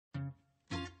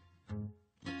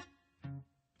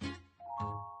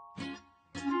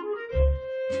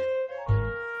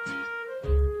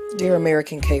Dear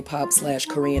American K-pop /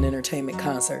 Korean entertainment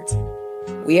concerts,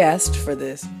 we asked for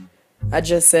this. I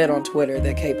just said on Twitter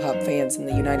that K-pop fans in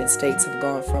the United States have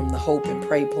gone from the hope and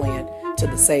pray plan to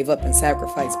the save up and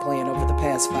sacrifice plan over the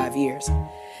past 5 years.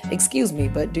 Excuse me,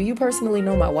 but do you personally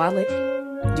know my wallet?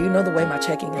 Do you know the way my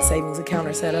checking and savings account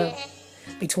are set up?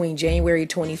 Between January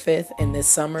 25th and this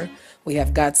summer, we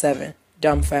have GOT7,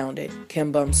 Dumbfounded,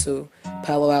 Kim Bum-Soo,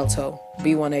 Palo Alto,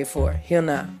 B1A4,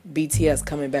 Hyuna, BTS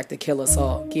coming back to kill us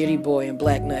all, Giddy Boy and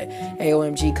Black Nut,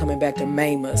 AOMG coming back to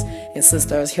maim us, and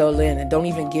Sisters Hyolyn, and don't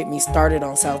even get me started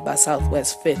on South by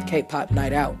Southwest 5th K-pop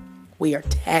night out. We are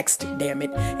taxed, damn it.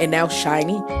 And now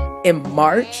SHINee in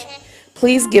March?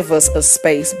 Please give us a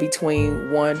space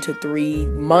between 1 to 3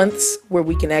 months where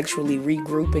we can actually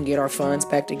regroup and get our funds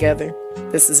back together.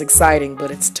 This is exciting,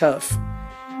 but it's tough.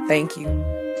 Thank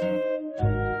you.